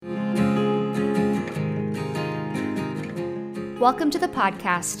Welcome to the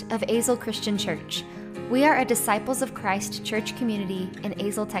podcast of Azle Christian Church. We are a Disciples of Christ church community in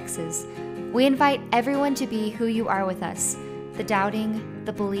Azle, Texas. We invite everyone to be who you are with us, the doubting,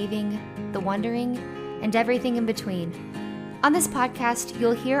 the believing, the wondering, and everything in between. On this podcast,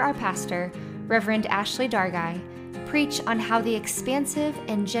 you'll hear our pastor, Reverend Ashley Dargai, preach on how the expansive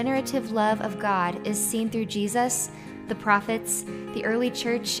and generative love of God is seen through Jesus, the prophets, the early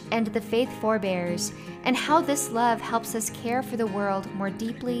church, and the faith forebears, and how this love helps us care for the world more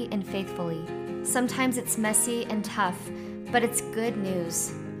deeply and faithfully. Sometimes it's messy and tough, but it's good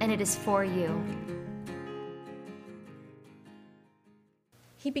news, and it is for you.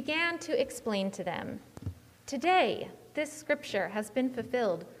 He began to explain to them, "Today, this scripture has been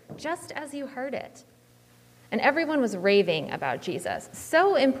fulfilled just as you heard it." And everyone was raving about Jesus.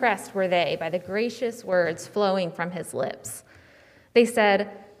 So impressed were they by the gracious words flowing from his lips. They said,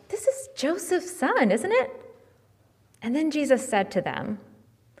 "This is Joseph's son, isn't it?" And then Jesus said to them,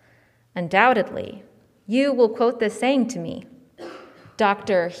 "Undoubtedly, you will quote this saying to me,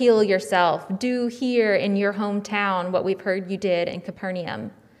 'Doctor, heal yourself. Do here in your hometown what we've heard you did in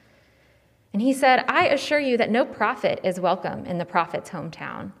Capernaum.' And he said, 'I assure you that no prophet is welcome in the prophet's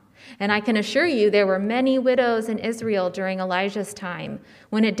hometown. And I can assure you there were many widows in Israel during Elijah's time,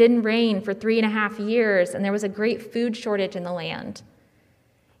 when it didn't rain for 3.5 years and there was a great food shortage in the land.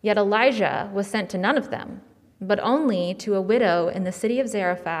 Yet Elijah was sent to none of them, but only to a widow in the city of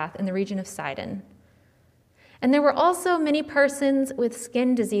Zarephath in the region of Sidon. And there were also many persons with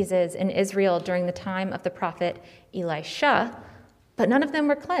skin diseases in Israel during the time of the prophet Elisha, but none of them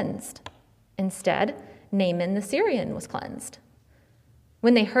were cleansed. Instead, Naaman the Syrian was cleansed.'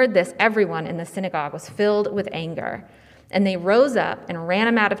 When they heard this, everyone in the synagogue was filled with anger, and they rose up and ran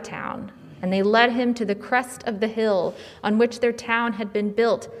him out of town, and they led him to the crest of the hill on which their town had been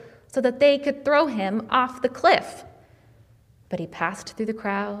built, so that they could throw him off the cliff. But he passed through the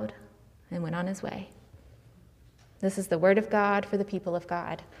crowd and went on his way." This is the word of God for the people of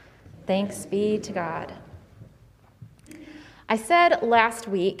God. Thanks be to God. I said last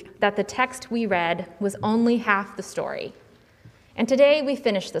week that the text we read was only half the story. And today we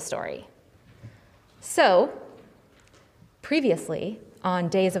finish the story. So, previously, on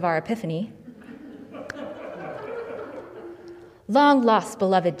Days of Our Epiphany, long-lost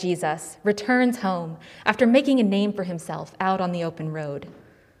beloved Jesus returns home after making a name for himself out on the open road.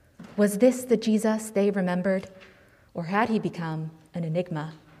 Was this the Jesus they remembered? Or had he become an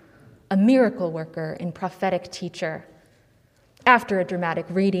enigma, a miracle worker and prophetic teacher? After a dramatic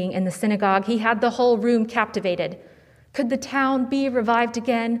reading in the synagogue, he had the whole room captivated. Could the town be revived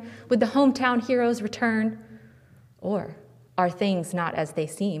again? Would the hometown heroes return? Or are things not as they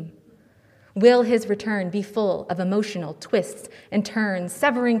seem? Will his return be full of emotional twists and turns,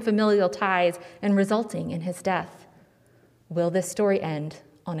 severing familial ties and resulting in his death? Will this story end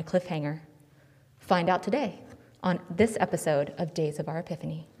on a cliffhanger? Find out today on this episode of Days of Our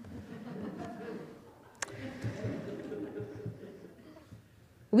Epiphany.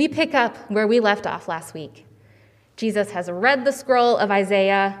 We pick up where we left off last week. Jesus has read the scroll of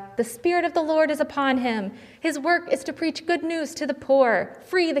Isaiah. The Spirit of the Lord is upon him. His work is to preach good news to the poor,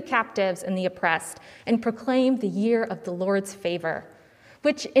 free the captives and the oppressed, and proclaim the year of the Lord's favor,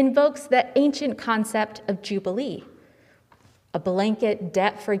 which invokes the ancient concept of Jubilee, a blanket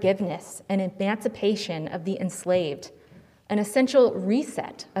debt forgiveness and emancipation of the enslaved, an essential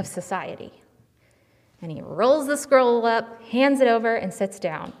reset of society. And he rolls the scroll up, hands it over, and sits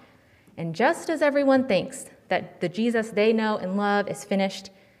down. And just as everyone thinks that the Jesus they know and love is finished,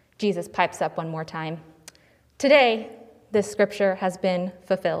 Jesus pipes up one more time. "Today, this scripture has been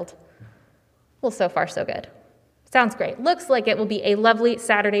fulfilled." Well, so far, so good. Sounds great. Looks like it will be a lovely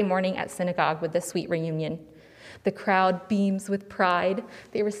Saturday morning at synagogue with this sweet reunion. The crowd beams with pride.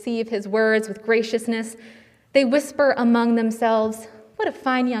 They receive his words with graciousness. They whisper among themselves, "What a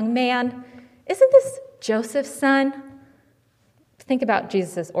fine young man. Isn't this Joseph's son?" Think about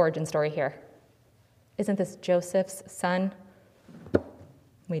Jesus' origin story here. Isn't this Joseph's son?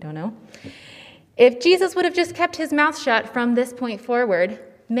 We don't know. If Jesus would have just kept his mouth shut from this point forward,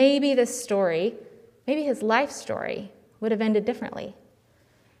 maybe this story, maybe his life story, would have ended differently.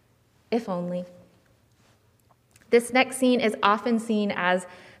 If only. This next scene is often seen as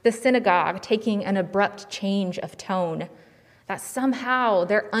the synagogue taking an abrupt change of tone, that somehow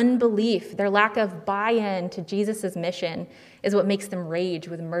their unbelief, their lack of buy-in to Jesus' mission is what makes them rage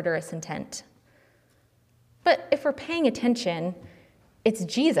with murderous intent. But if we're paying attention, it's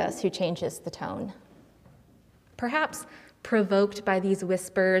Jesus who changes the tone. Perhaps provoked by these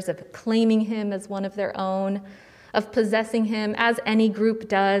whispers of claiming him as one of their own, of possessing him as any group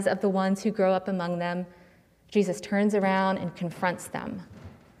does of the ones who grow up among them, Jesus turns around and confronts them.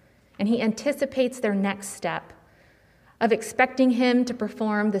 And he anticipates their next step of expecting him to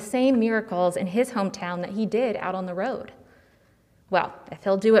perform the same miracles in his hometown that he did out on the road. Well, if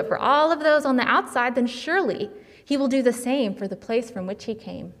he'll do it for all of those on the outside, then surely he will do the same for the place from which he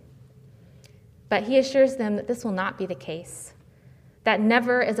came. But he assures them that this will not be the case, that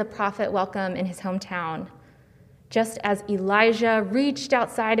never is a prophet welcome in his hometown. Just as Elijah reached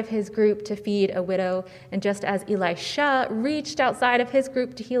outside of his group to feed a widow, and just as Elisha reached outside of his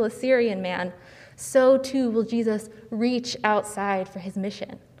group to heal a Syrian man, so too will Jesus reach outside for his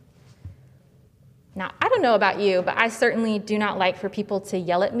mission. Now, I don't know about you, but I certainly do not like for people to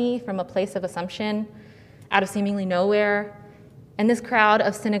yell at me from a place of assumption, out of seemingly nowhere, and this crowd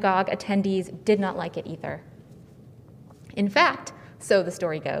of synagogue attendees did not like it either. In fact, so the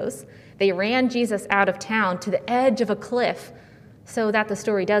story goes, they ran Jesus out of town to the edge of a cliff, so that the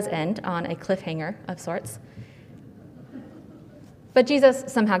story does end on a cliffhanger of sorts. But Jesus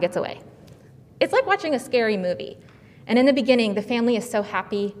somehow gets away. It's like watching a scary movie. And in the beginning, the family is so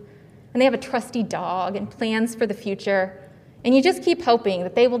happy, and they have a trusty dog and plans for the future, and you just keep hoping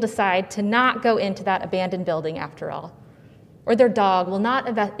that they will decide to not go into that abandoned building after all, or their dog will not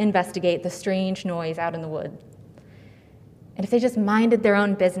investigate the strange noise out in the wood. And if they just minded their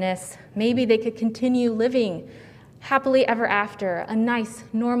own business, maybe they could continue living happily ever after, a nice,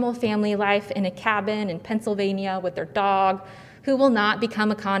 normal family life in a cabin in Pennsylvania with their dog, who will not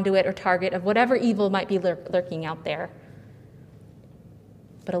become a conduit or target of whatever evil might be lurking out there.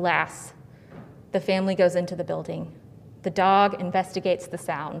 But alas, the family goes into the building. The dog investigates the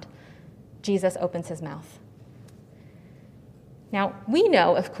sound. Jesus opens his mouth. Now, we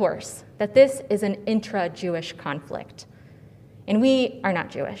know, of course, that this is an intra-Jewish conflict. And we are not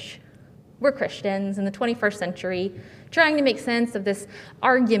Jewish. We're Christians in the 21st century, trying to make sense of this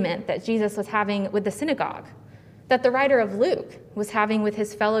argument that Jesus was having with the synagogue, that the writer of Luke was having with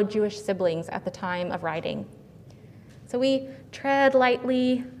his fellow Jewish siblings at the time of writing. So we tread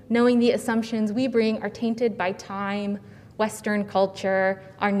lightly, knowing the assumptions we bring are tainted by time, Western culture,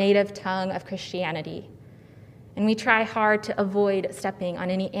 our native tongue of Christianity. And we try hard to avoid stepping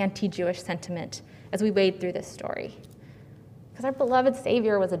on any anti-Jewish sentiment as we wade through this story. Because our beloved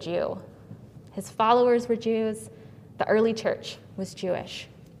Savior was a Jew. His followers were Jews. The early church was Jewish.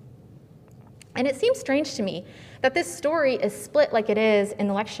 And it seems strange to me that this story is split like it is in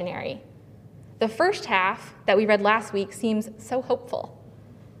the lectionary. The first half that we read last week seems so hopeful,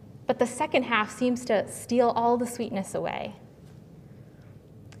 but the second half seems to steal all the sweetness away.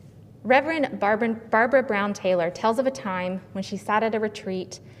 Reverend Barbara Brown Taylor tells of a time when she sat at a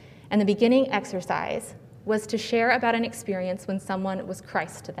retreat and the beginning exercise was to share about an experience when someone was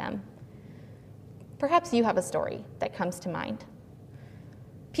Christ to them. Perhaps you have a story that comes to mind.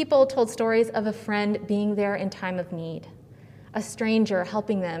 People told stories of a friend being there in time of need, a stranger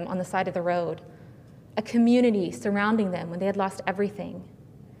helping them on the side of the road, a community surrounding them when they had lost everything.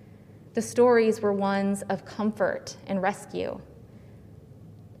 The stories were ones of comfort and rescue.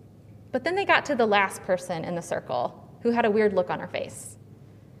 But then they got to the last person in the circle who had a weird look on her face.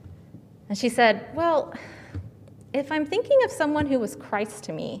 And she said, well, if I'm thinking of someone who was Christ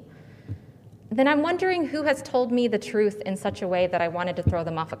to me, then I'm wondering who has told me the truth in such a way that I wanted to throw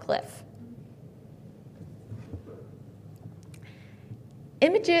them off a cliff.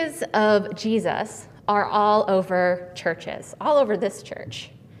 Images of Jesus are all over churches, all over this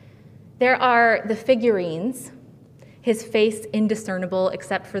church. There are the figurines, his face indiscernible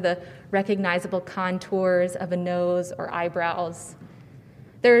except for the recognizable contours of a nose or eyebrows.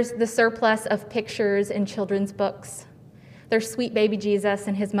 There's the surplus of pictures in children's books. There's sweet baby Jesus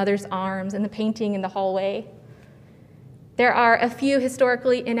in his mother's arms and the painting in the hallway. There are a few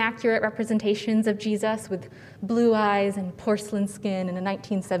historically inaccurate representations of Jesus with blue eyes and porcelain skin and a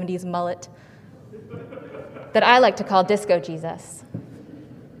 1970s mullet that I like to call Disco Jesus.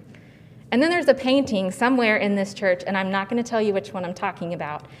 And then there's a painting somewhere in this church, and I'm not going to tell you which one I'm talking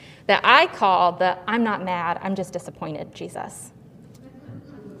about, that I call the I'm not mad, I'm just disappointed Jesus.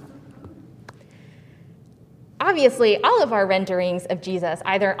 Obviously, all of our renderings of Jesus,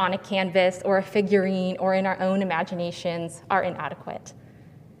 either on a canvas or a figurine or in our own imaginations, are inadequate.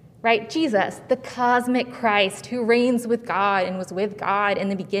 Right? Jesus, the cosmic Christ who reigns with God and was with God in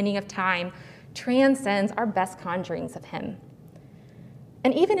the beginning of time, transcends our best conjurings of him.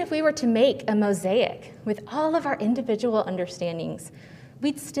 And even if we were to make a mosaic with all of our individual understandings,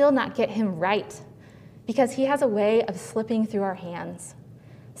 we'd still not get him right, because he has a way of slipping through our hands,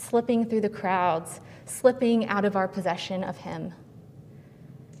 slipping through the crowds, slipping out of our possession of him.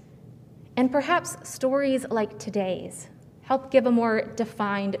 And perhaps stories like today's help give a more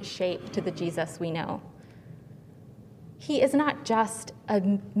defined shape to the Jesus we know. He is not just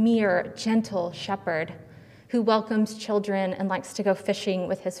a mere gentle shepherd who welcomes children and likes to go fishing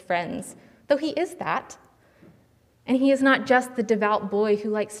with his friends, though he is that. And he is not just the devout boy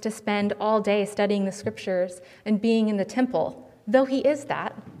who likes to spend all day studying the scriptures and being in the temple, though he is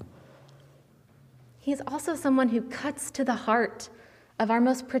that. He is also someone who cuts to the heart of our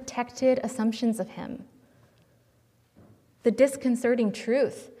most protected assumptions of him. The disconcerting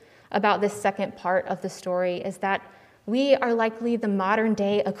truth about this second part of the story is that we are likely the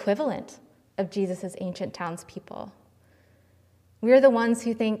modern-day equivalent of Jesus' ancient townspeople. We are the ones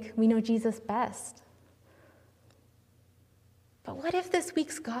who think we know Jesus best. But what if this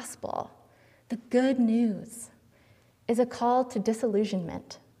week's gospel, the good news, is a call to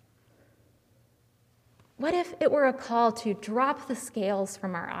disillusionment? What if it were a call to drop the scales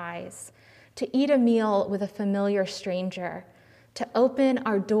from our eyes, to eat a meal with a familiar stranger, to open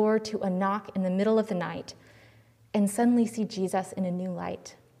our door to a knock in the middle of the night, and suddenly see Jesus in a new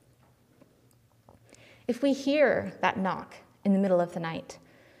light? If we hear that knock in the middle of the night,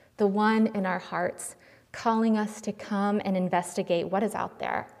 the one in our hearts calling us to come and investigate what is out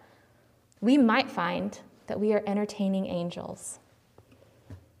there, we might find that we are entertaining angels,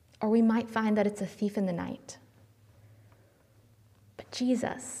 or we might find that it's a thief in the night. But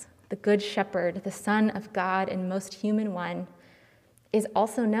Jesus, the Good Shepherd, the Son of God and most human one, is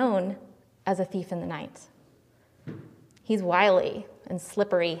also known as a thief in the night. He's wily and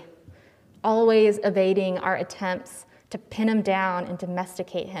slippery, always evading our attempts to pin him down and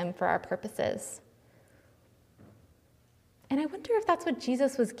domesticate him for our purposes. And I wonder if that's what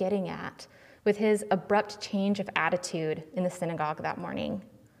Jesus was getting at with his abrupt change of attitude in the synagogue that morning.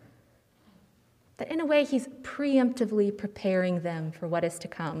 That in a way, he's preemptively preparing them for what is to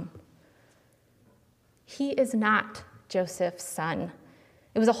come. He is not Joseph's son.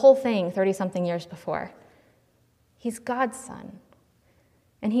 It was a whole thing 30-something years before. He's God's son.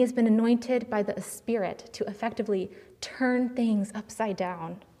 And he has been anointed by the Spirit to effectively turn things upside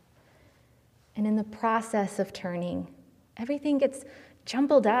down. And in the process of turning, everything gets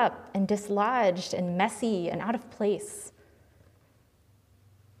jumbled up and dislodged and messy and out of place.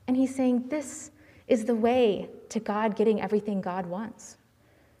 And he's saying, this is the way to God getting everything God wants.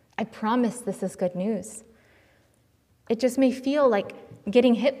 I promise this is good news. It just may feel like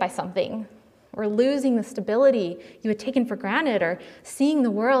getting hit by something, or losing the stability you had taken for granted, or seeing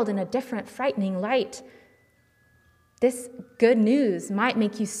the world in a different, frightening light. This good news might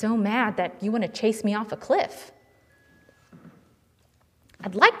make you so mad that you want to chase me off a cliff.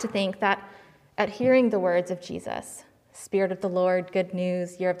 I'd like to think that at hearing the words of Jesus, Spirit of the Lord, good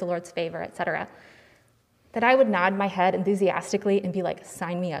news, year of the Lord's favor, etc., that I would nod my head enthusiastically and be like,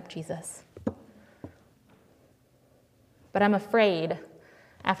 sign me up, Jesus. But I'm afraid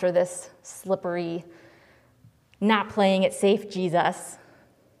after this slippery, not playing it safe Jesus,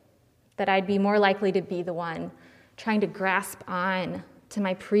 that I'd be more likely to be the one trying to grasp on to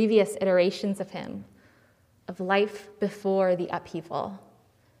my previous iterations of him, of life before the upheaval.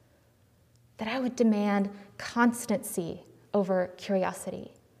 That I would demand constancy over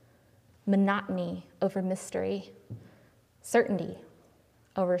curiosity, monotony over mystery, certainty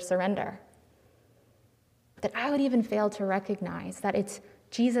over surrender. That I would even fail to recognize that it's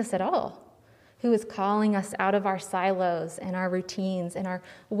Jesus at all who is calling us out of our silos and our routines and our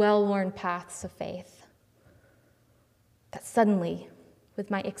well-worn paths of faith. That suddenly, with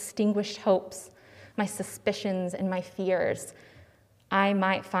my extinguished hopes, my suspicions, and my fears, I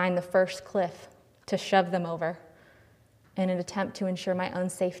might find the first cliff to shove them over in an attempt to ensure my own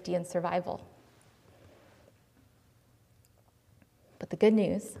safety and survival. But the good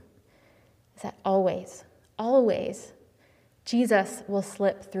news is that always, Jesus will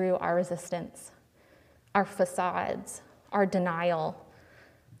slip through our resistance, our facades, our denial,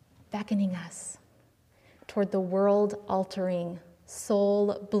 beckoning us toward the world-altering,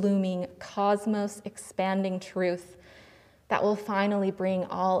 soul-blooming, cosmos-expanding truth that will finally bring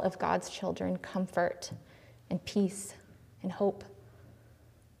all of God's children comfort and peace and hope.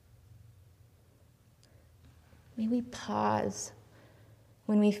 May we pause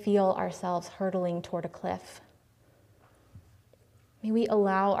when we feel ourselves hurtling toward a cliff. May we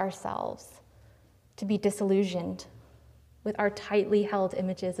allow ourselves to be disillusioned with our tightly held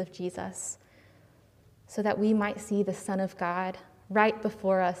images of Jesus, so that we might see the Son of God right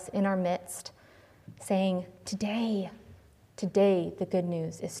before us in our midst, saying, today, the good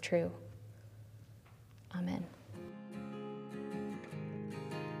news is true. Amen.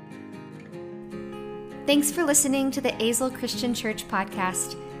 Thanks for listening to the Azel Christian Church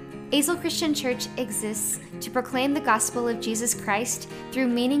podcast. Azel Christian Church exists to proclaim the gospel of Jesus Christ through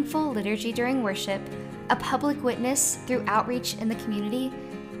meaningful liturgy during worship, a public witness through outreach in the community,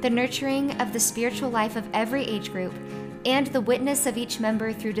 the nurturing of the spiritual life of every age group, and the witness of each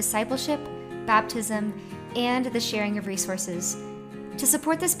member through discipleship, baptism, and the sharing of resources. To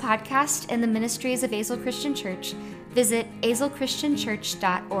support this podcast and the ministries of Azle Christian Church, visit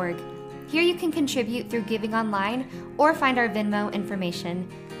azlechristianchurch.org. Here you can contribute through giving online or find our Venmo information.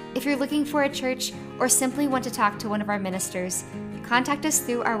 If you're looking for a church or simply want to talk to one of our ministers, contact us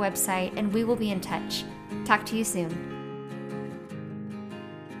through our website and we will be in touch. Talk to you soon.